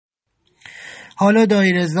حالا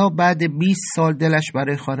دایی رضا بعد 20 سال دلش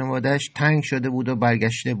برای خانوادهش تنگ شده بود و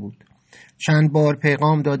برگشته بود. چند بار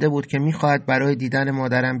پیغام داده بود که میخواهد برای دیدن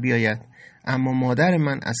مادرم بیاید، اما مادر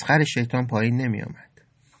من از خر شیطان پایین نمی آمد.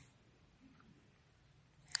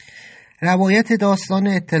 روایت داستان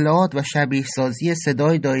اطلاعات و شبیه سازی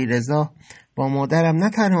صدای دایی رضا با مادرم نه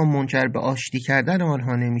تنها منجر به آشتی کردن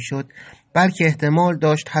آنها نمیشد، بلکه احتمال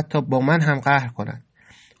داشت حتی با من هم قهر کنند.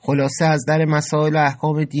 خلاصه از در مسائل و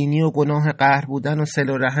احکام دینی و گناه قهر بودن و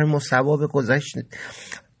صله و رحم و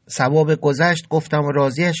ثواب گذشت گفتم و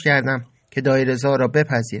راضیش کردم که دایی رضا را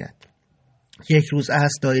بپذیرد. یک روز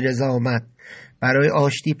عصر دایی رضا آمد. برای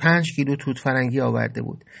آشتی 5 کیلو توت فرنگی آورده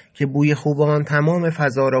بود که بوی خوب آن تمام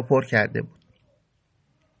فضا را پر کرده بود.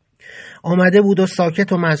 آمده بود و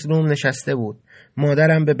ساکت و مظلوم نشسته بود.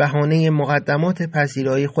 مادرم به بهانه مقدمات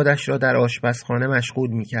پذیرایی خودش را در آشپزخانه مشغول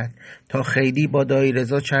می‌کرد تا خیلی با دایی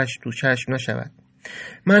رضا چشم تو چشم نشود.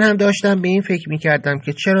 من هم داشتم به این فکر می‌کردم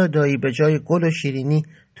که چرا دایی به جای گل و شیرینی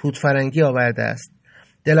توت فرنگی آورده است.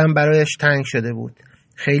 دلم برایش تنگ شده بود.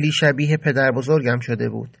 خیلی شبیه پدر بزرگم شده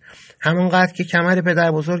بود. همانقدر که کمر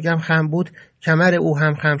پدر بزرگم خم بود، کمر او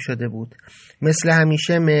هم خم شده بود. مثل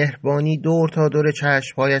همیشه مهربانی دور تا دور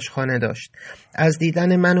چشم‌هایش خانه داشت. از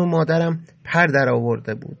دیدن من و مادرم پر در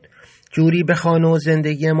آورده بود. جوری به خانه و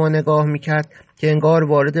زندگی ما نگاه میکرد که انگار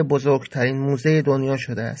وارد بزرگترین موزه دنیا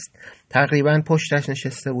شده است. تقریباً پشتش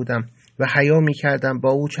نشسته بودم و حیا میکردم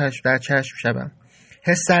با او چشم در چشم شوم.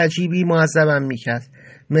 حس عجیبی معذبم میکرد،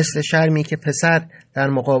 مثل شرمی که پسر در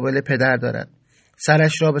مقابل پدر دارد.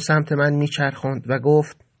 سرش را به سمت من میچرخاند و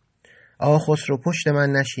گفت: آقا خسرو، پشت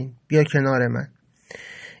من نشین، بیا کنار من.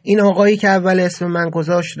 این آقایی که اول اسم من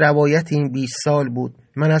گذاشت روایت این 20 سال بود.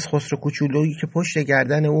 من از خسرو کوچولویی که پشت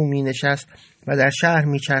گردن او می نشست و در شهر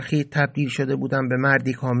می چرخید تبدیل شده بودم به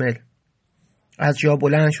مردی کامل. از جا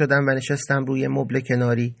بلند شدم و نشستم روی مبل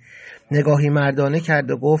کناری. نگاهی مردانه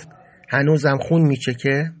کرد و گفت: هنوزم خون می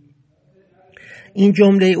چکه؟ این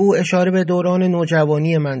جمله او اشاره به دوران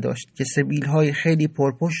نوجوانی من داشت که سبیل‌های خیلی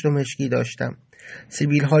پرپشت و مشکی داشتم.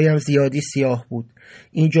 سبیل‌هایم زیادی سیاه بود.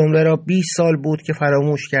 این جمله را 20 سال بود که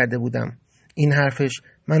فراموش کرده بودم. این حرفش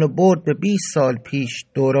منو برد به 20 سال پیش،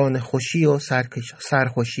 دوران خوشی و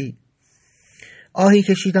سرخوشی. آهی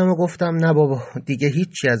کشیدم و گفتم: نه بابا، دیگه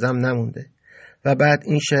هیچی ازم نمونده. و بعد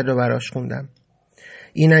این شعر رو براش خوندم: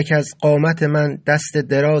 اینک از قامت من دست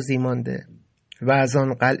درازی مانده و از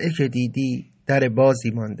آن قلعه که دیدی در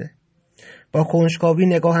بازی مانده. با کنجکاوی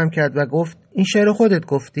نگاهم کرد و گفت: این شعر خودت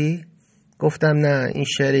گفتی؟ گفتم: نه، این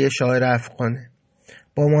شعر یه شاعر افغانه.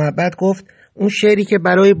 با محبت گفت: اون شعری که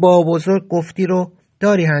برای بابا بزرگ گفتی رو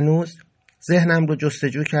داری هنوز؟ ذهنم رو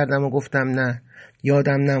جستجو کردم و گفتم: نه،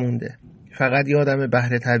 یادم نمونده. فقط یادم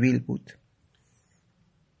بحر طویل بود.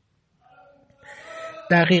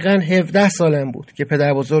 دقیقاً 17 سالم بود که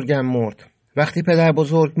پدر بزرگم مرد. وقتی پدر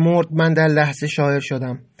بزرگ مرد من در لحظه شاعر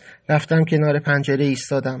شدم. رفتم کنار پنجره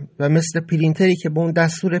ایستادم و مثل پرینتری که به اون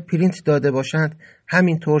دستور پرینت داده باشند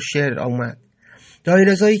همینطور شعر آمد. دایی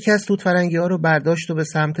رضا یکی از توت فرنگی ها رو برداشت و به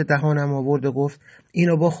سمت دهانم آورد و گفت: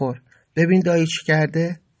 اینو بخور، ببین دایی چی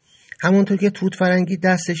کرده. همونطور که توت فرنگی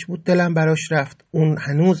دستش بود دلم براش رفت. اون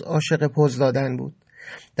هنوز عاشق پوز دادن بود.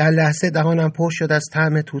 در لحظه دهانم پر شد از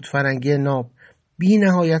طعم توت فرنگی ناب. بی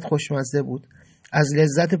نهایت خوشمزه بود. از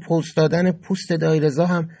لذت پوز دادن پوست دایی رضا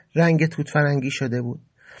هم رنگ توت فرنگی شده بود.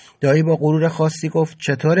 دایی با غرور خاصی گفت: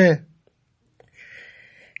 چطوره؟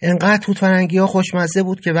 انقدر توت فرنگی ها خوشمزه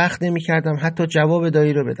بود که وقت نمی کردم حتی جواب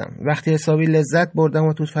دایی رو بدم. وقتی حسابی لذت بردم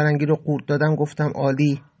و توت فرنگی رو قورت دادم گفتم: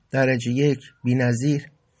 عالی، درجه 1، بی‌نظیر.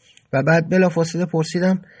 و بعد بلافاصله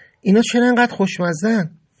پرسیدم: اینا چرا انقدر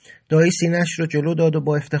خوشمزه‌ن؟ دایی سینه‌اش رو جلو داد و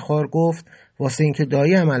با افتخار گفت: واسه اینکه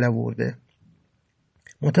دایی عمل آورده.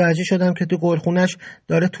 متوجه شدم که تو گلخونش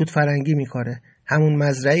داره توت فرنگی میکاره، همون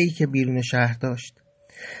مزرعه‌ای که بیرون شهر داشت.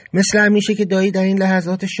 مثل همیشه که دایی در این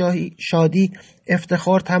لحظات شادی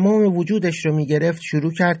افتخار تمام وجودش رو میگرفت،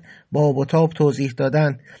 شروع کرد با آب و تاب توضیح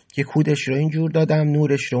دادن که کودش رو اینجور دادم،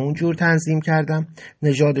 نورش رو اونجور تنظیم کردم،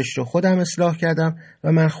 نژادش رو خودم اصلاح کردم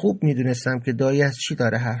و من خوب میدونستم که دایی از چی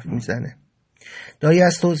داره حرف میزنه. دایی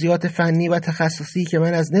از توضیحات فنی و تخصصی که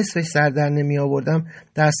من از نصفش سر در نمی آوردم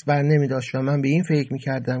دست بر نمی داشت و من به این فکر می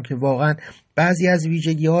کردم که واقعا بعضی از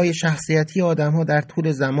ویژگی های شخصیتی آدم ها در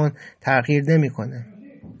طول زمان تغییر نمی کنه.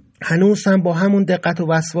 هنوز هم با همون دقت و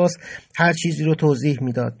وسواس هر چیزی رو توضیح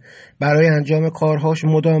میداد. برای انجام کارهاش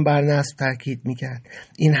مدام بر نسب تاکید میکرد.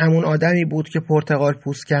 این همون آدمی بود که پرتقال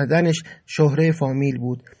پوست کردنش شهره فامیل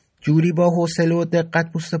بود. جوری با حوصله و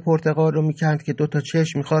دقت پوست پرتقال رو میکند که 2 تا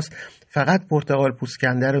چشم میخواست فقط پرتقال پوست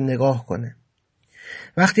کنده رو نگاه کنه.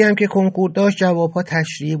 وقتی هم که کنکور داشت جوابها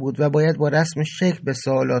تشریحی بود و باید با رسم شکل به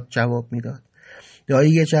سوالات جواب میداد.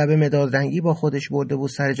 دایی یه جعبه مداد رنگی با خودش برده بود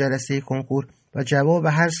سر جلسه کنکور و جواب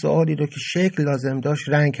هر سوالی رو که شکل لازم داشت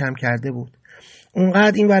رنگ هم کرده بود.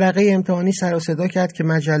 اونقدر این ورقه امتحانی سر و صدا کرد که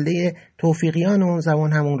مجله توفیقیان اون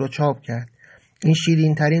زمان همون رو چاپ کرد. این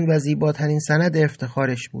شیرین ترین و زیباترین سند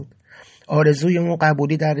افتخارش بود. آرزوی اون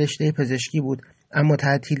قبولی در رشته پزشکی بود، اما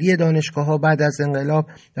تعطیلی دانشگاه‌ها بعد از انقلاب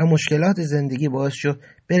و مشکلات زندگی باعث شد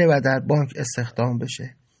بره و در بانک استخدام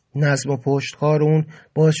بشه. نظم و پشتکار اون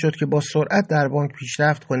باعث شد که با سرعت در بانک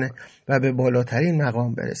پیشرفت کنه و به بالاترین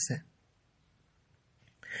مقام برسه.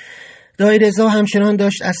 دایی رضا همچنان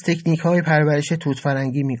داشت از تکنیک‌های پرورش توت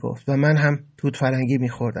فرنگی میگفت و من هم توت فرنگی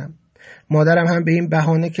میخوردم. مادرم هم به این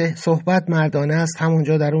بهانه که صحبت مردانه است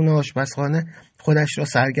همونجا درون آشپزخانه خودش را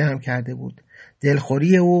سرگرم کرده بود.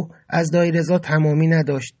 دلخوری او از دایی رضا تمامی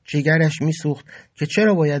نداشت. جگرش میسوخت که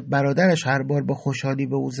چرا باید برادرش هر بار با خوشحالی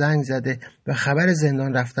به او زنگ زده و خبر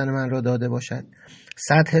زندان رفتن من را داده باشد.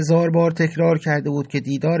 100,000 بار تکرار کرده بود که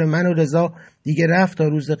دیدار من و رضا دیگه رفت تا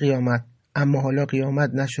روز قیامت، اما حالا قیامت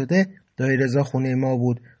نشده. دایی رضا خونه ما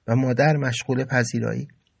بود و مادر مشغول پذیرایی.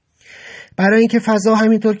 برای اینکه فضا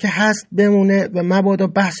همینطور که هست بمونه و مبادا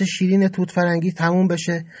بحث شیرین توت فرنگی تموم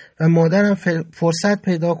بشه و مادرم فرصت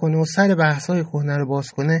پیدا کنه و سر بحث‌های کهنه رو باز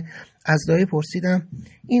کنه، از دایی پرسیدم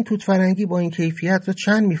این توت فرنگی با این کیفیت رو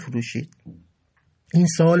چند میفروشید؟ این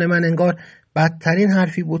سوال من انگار بدترین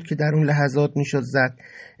حرفی بود که در اون لحظات میشد زد.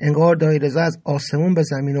 انگار دایی رضا از آسمون به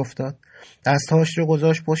زمین افتاد. دستهاش رو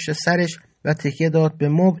گذاشت پشت سرش و تکیه داد به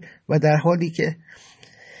مبل و در حالی که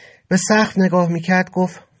به سقف نگاه میکرد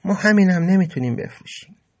گفت ما همینم نمیتونیم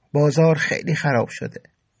بفروشیم. بازار خیلی خراب شده.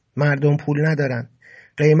 مردم پول ندارن.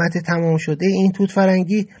 قیمت تمام شده این توت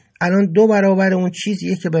فرنگی الان 2 برابر اون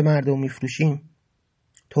چیزیه که به مردم میفروشیم.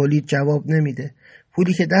 تولید جواب نمیده.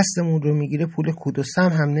 پولی که دستمون رو میگیره پول کود و سم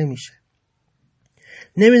هم نمیشه.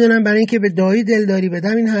 نمیدونم برای اینکه به دایی دلداری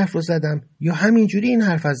بدم این حرف رو زدم یا همینجوری این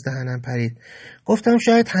حرف از دهنم پرید. گفتم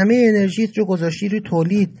شاید همه انرژیت رو گذاشتی روی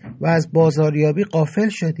تولید و از بازاریابی غافل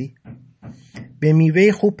شدی. به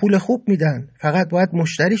میوه خوب پول خوب میدن، فقط باید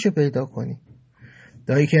مشتریشو پیدا کنی.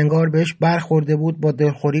 دایی که انگار بهش برخورده بود با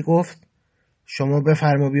دلخوری گفت شما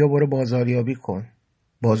بفرما بیا برو بازاریابی کن.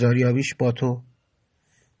 بازاریابیش با تو.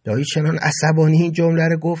 دایی چنان عصبانی این جمله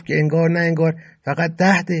رو گفت که انگار نه انگار فقط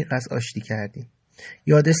 10 دقیقه از آشتی کردیم.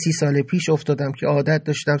 یاد 30 سال پیش افتادم که عادت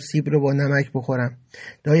داشتم سیب رو با نمک بخورم.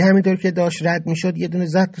 دایی همینطور که داشت رد میشد یه دونه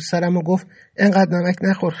زد تو سرم و گفت انقدر نمک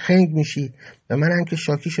نخور خنگ میشی. و منم که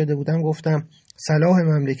شاکی شده بودم گفتم صلاح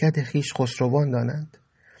مملکت خیش خسروان دانند.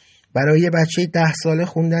 برای یه بچه 10 ساله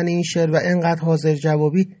خوندن این شعر و انقدر حاضر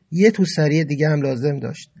جوابی یه توسری دیگه هم لازم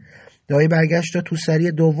داشت. دایی برگشت تا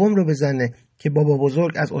توسری دوم رو بزنه که بابا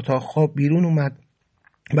بزرگ از اتاق خواب بیرون اومد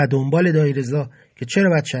و دنبال دایی رضا که چرا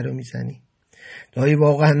بچه رو میزنی. دایی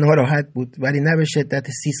واقعا ناراحت بود، ولی نه به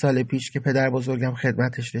شدت 30 سال پیش که پدر بزرگم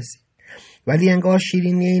خدمتش رسید. ولی انگار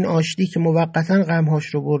شیرینی این آشتی که موقتا غمهاش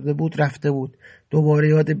رو برده بود رفته بود. دوباره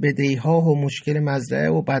یاد بدهی‌ها و مشکل مزرعه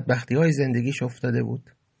و بدبختی‌های زندگیش افتاده بود.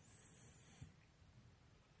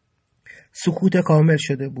 سکوت کامل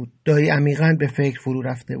شده بود. دایی عمیقاً به فکر فرو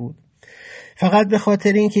رفته بود. فقط به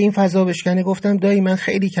خاطر اینکه این فضا بشکنه گفتم دایی من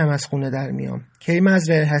خیلی کم از خونه در میام. کی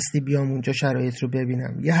مزرعه هستی بیام اونجا شرایط رو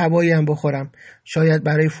ببینم. یه هوایی هم بخورم. شاید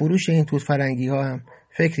برای فروش این توت فرنگی ها هم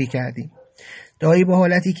فکری کردیم. دایی با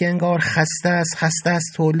حالتی که انگار خسته از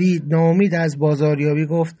تولید، ناامید از بازاریابی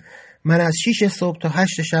گفت من از 6 صبح تا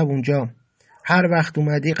 8 شب اونجام. هر وقت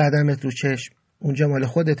اومدی قدمت رو چشم. اونجا مال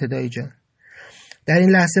خودت دایی جان. در این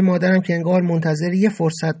لحظه مادرم که انگار منتظر یه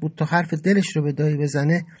فرصت بود تا حرف دلش رو به دایی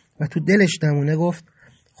بزنه و تو دلش نمونه گفت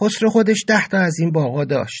خسرو خودش 10 تا از این باغا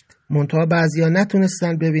داشت. منتها بعضیا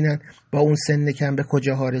نتونستن ببینن با اون سن کم به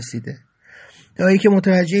کجاها رسیده. دایی که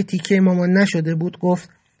متوجه تیکه مامان نشده بود گفت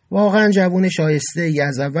واقعا جوون شایسته ای،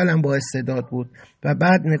 از اولم با استعداد بود و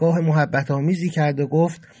بعد نگاه محبت آمیزی کرد و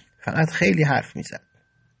گفت فقط خیلی حرف میزد.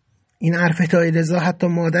 این حرف دایی رضا حتی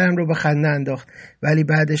مادرم رو به خنده انداخت، ولی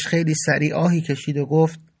بعدش خیلی سریع آهی کشید و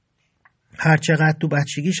گفت هر چقدر تو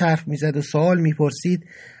بچگیش حرف میزد و سوال میپرسید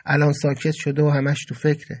الان ساکت شده و همش تو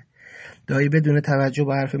فکره. دایی بدون توجه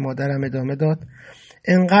به حرف مادرم ادامه داد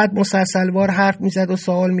انقدر مسلسلوار حرف میزد و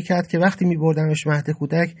سوال میکرد که وقتی میبردمش مهد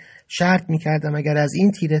کودک شرط میکردم اگر از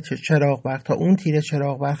این تیره چراغ برق تا اون تیره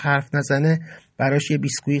چراغ برق حرف نزنه براش یه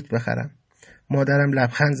بیسکویت بخرم. مادرم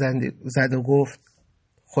لبخند زد و گفت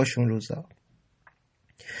خوشون روزا.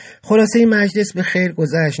 خلاصه این مجلس به خیر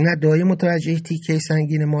گذشت. نه دایی متوجه تیکه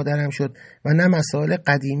سنگین مادرم شد و نه مسائل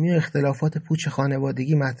قدیمی و اختلافات پوچ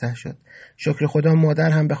خانوادگی مطرح شد. شکر خدا مادر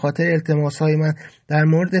هم به خاطر التماس‌های من در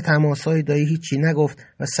مورد تماس‌های دایی هیچی نگفت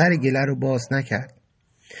و سر گله رو باز نکرد.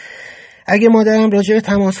 اگه مادرم راجع به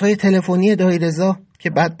تماس‌های تلفنی دایی رضا که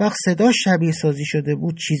بدبخت صداش شبیه سازی شده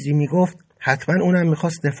بود چیزی میگفت، حتما اونم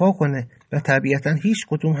میخواست دفاع کنه و طبیعتا هیچ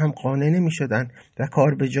کدوم هم قانع نمیشدن و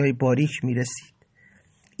کار به جای باریک میرسید.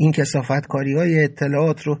 این کثافتکاری‌های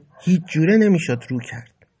اطلاعات رو هیچ جوره نمیشد رو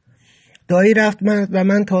کرد. دایی رفت و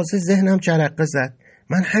من تازه ذهنم جرقه زد.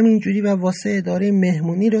 من همینجوری و واسه اداره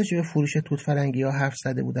مهمونی راجع به فروش توت فرنگی ها حرف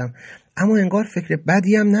زده بودم، اما انگار فکر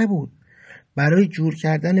بدی هم نبود. برای جور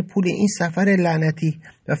کردن پول این سفر لعنتی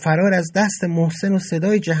و فرار از دست محسن و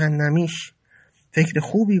صدای جهنمیش فکر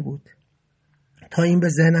خوبی بود. تا این به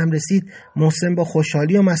ذهنم رسید محسن با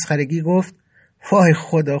خوشحالی و مسخرگی گفت وای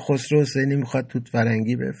خدا، خسرو حسینی میخواد توت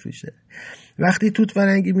فرنگی بفروشه. وقتی توت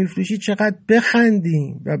فرنگی میفروشی چقدر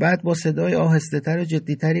بخندیم. و بعد با صدای آهسته تر و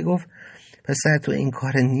جدی تری گفت پسر تو این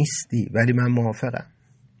کار نیستی، ولی من موافقم.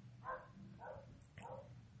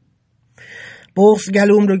 بغض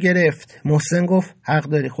گلوم رو گرفت. محسن گفت حق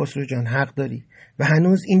داری خسرو جان، حق داری. و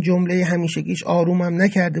هنوز این جمله همیشگیش آرومم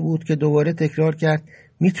نکرده بود که دوباره تکرار کرد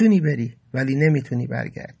میتونی بری ولی نمیتونی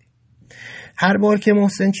برگردی. هر بار که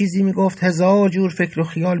محسن چیزی میگفت هزار جور فکر و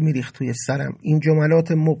خیال میریخت توی سرم. این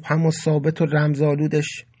جملات مبهم و ثابت و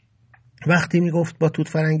رمزآلودش. وقتی میگفت با توت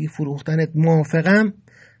فرنگی فروختنت موافقم،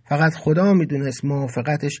 فقط خدا میدونست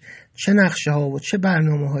موافقتش چه نقشه ها و چه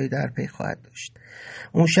برنامه هایی در پی خواهد داشت.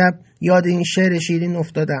 اون شب یاد این شعر شیرین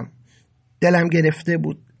افتادم. دلم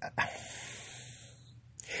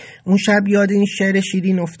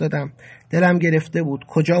گرفته بود.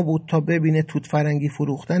 کجا بود تا ببینه توت فرنگی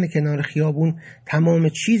فروختن کنار خیابون تمام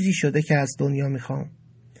چیزی شده که از دنیا میخوام.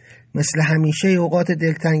 مثل همیشه اوقات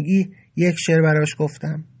دلتنگی یک شعر براش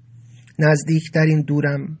گفتم. نزدیک در این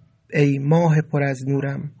دورم ای ماه پر از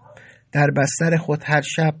نورم، در بستر خود هر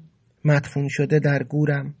شب مدفون شده در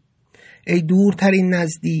گورم. ای دورترین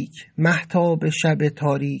نزدیک مهتاب شب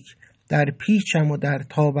تاریک، در پیچم و در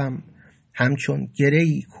تابم همچون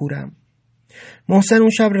گره‌ای کورم. محسن اون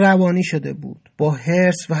شب روانی شده بود. با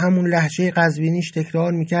حرص و همون لهجه قزوینیش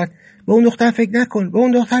تکرار میکرد به اون دختر فکر نکن، به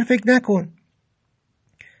اون دختر فکر نکن.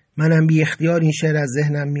 منم بی اختیار این شعر از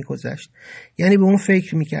ذهنم میگذشت. یعنی به اون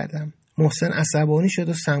فکر میکردم. محسن عصبانی شد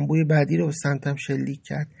و سنبوی بعدی رو به سمتم شلیک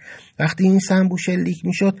کرد. وقتی این سنبو شلیک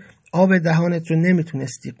میشد آب دهانت رو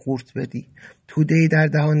نمیتونستی قورت بدی. توده‌ای در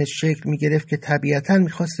دهانت شکل میگرفت که طبیعتاً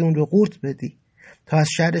میخواستی اون رو قورت بدی تا از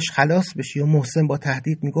شرش خلاص بشی. و محسن با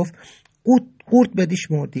تهدید میگفت قورت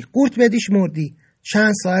بدیش مردی.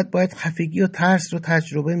 چند ساعت باید خفگی و ترس رو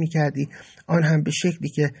تجربه میکردی، آن هم به شکلی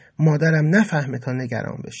که مادرم نفهمه تا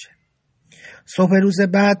نگران بشه. صبح روز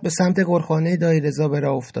بعد به سمت گلخانه دایی رضا به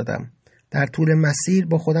راه افتادم. در طول مسیر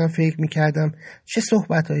با خودم فکر میکردم چه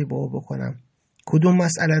صحبتایی با او بکنم، کدوم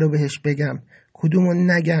مسئله رو بهش بگم، کدوم رو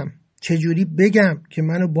نگم، چجوری بگم که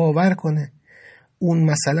منو باور کنه. اون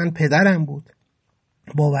مثلا پدرم بود.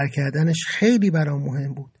 باور کردنش خیلی برام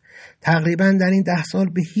مهم بود. تقریبا در این 10 سال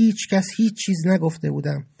به هیچ کس هیچ چیز نگفته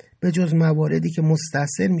بودم به جز مواردی که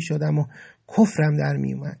مستحصل می شدم و کفرم در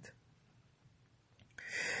می اومد.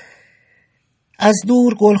 از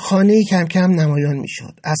دور گلخانه‌ای کم کم نمایان می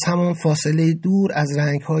شد. از همان فاصله دور، از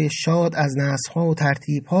رنگ‌های شاد، از نسخ‌ها و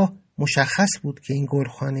ترتیب‌ها مشخص بود که این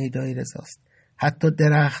گلخانه دایی رضاست. حتی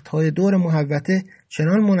درخت‌های دور محوطه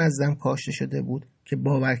چنان منظم کاشته شده بود که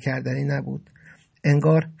باور کردنی نبود.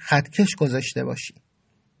 انگار خطکش گذاشته باشی.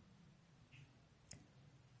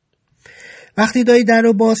 وقتی دایی در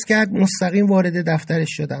رو باز کرد مستقیم وارد دفترش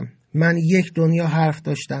شدم. من یک دنیا حرف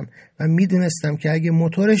داشتم و میدونستم که اگه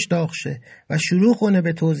موتورش داغ شه و شروع کنه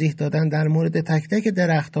به توضیح دادن در مورد تک تک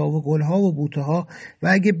درخت‌ها و گل‌ها و بوته‌ها و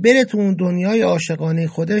اگه بره تو اون دنیای عاشقانه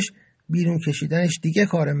خودش، بیرون کشیدنش دیگه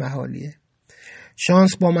کار محالیه.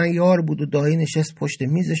 شانس با من یار بود و دایی نشست پشت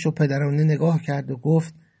میزش و پدرانه نگاه کرد و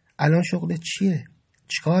گفت الان شغلت چیه؟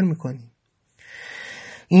 چیکار میکنی؟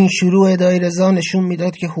 این شروع دایی رضا نشون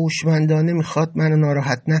میداد که هوشمندانه میخواد منو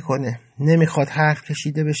ناراحت نکنه. نمیخواد حرف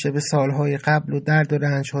کشیده بشه به سالهای قبل و درد و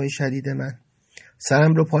رنجهای شدید من.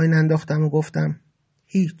 سرم رو پایین انداختم و گفتم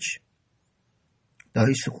هیچ.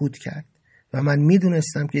 دایی سکوت کرد و من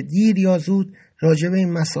میدونستم که دیر یا زود راجع به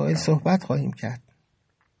این مسائل صحبت خواهیم کرد.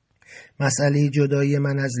 مسئله جدایی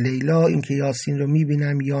من از لیلا، اینکه یاسین رو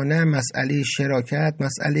میبینم یا نه، مسئله شراکت،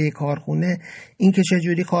 مسئله کارخونه، اینکه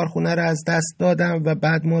چجوری کارخونه رو از دست دادم و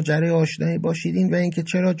بعد ماجرای آشنایی با شیرین و اینکه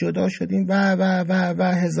چرا جدا شدیم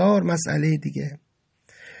و هزار مسئله دیگه.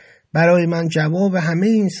 برای من جواب همه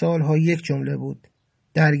این سالها یک جمله بود: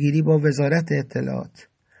 درگیری با وزارت اطلاعات.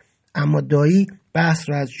 اما دایی بحث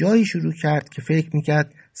رو از جایی شروع کرد که فکر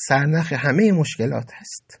میکرد سرنخ همه مشکلات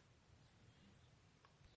هست.